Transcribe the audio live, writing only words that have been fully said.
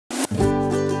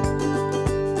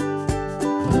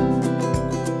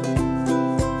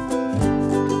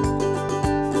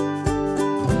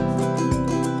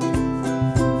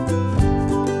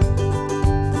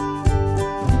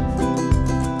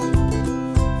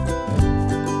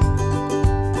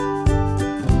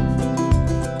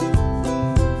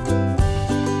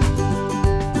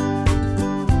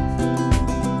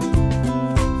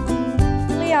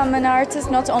an artist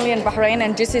not only in Bahrain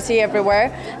and GCC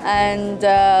everywhere and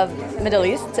Middle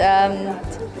East.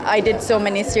 I did so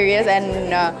many series and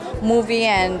movie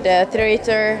and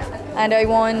theater, and I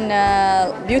won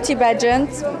beauty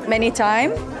pageants many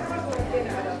times.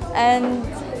 And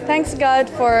thanks God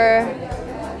for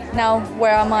now,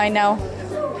 where am I now?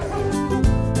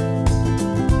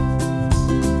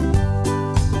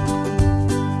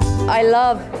 I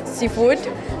love seafood,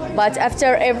 but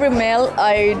after every meal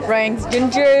I drink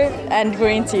ginger and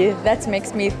green tea. That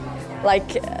makes me like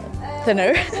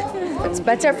thinner. It's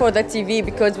better for the TV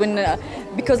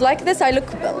because like this I look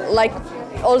like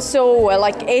also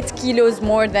like 8 kilos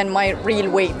more than my real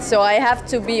weight. So I have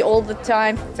to be all the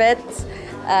time fit,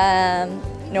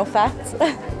 no fat.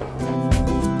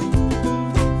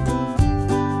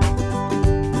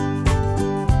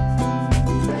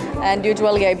 And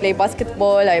usually I play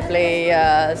basketball, I play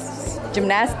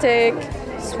gymnastics,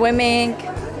 swimming,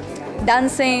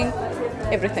 dancing,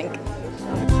 everything.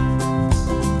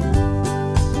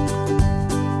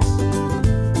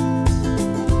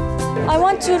 I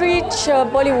want to reach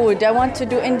Bollywood. I want to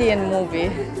do Indian movie.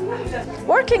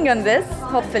 Working on this,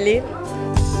 hopefully.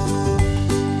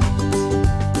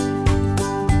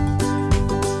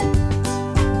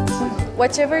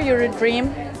 Whatever your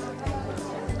dream,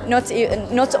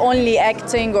 not only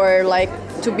acting or like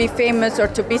to be famous or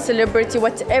to be celebrity,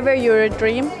 whatever your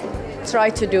dream, try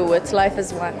to do it. Life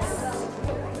is once.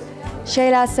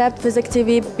 Shaila Sabt, Physique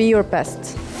TV, be your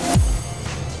best.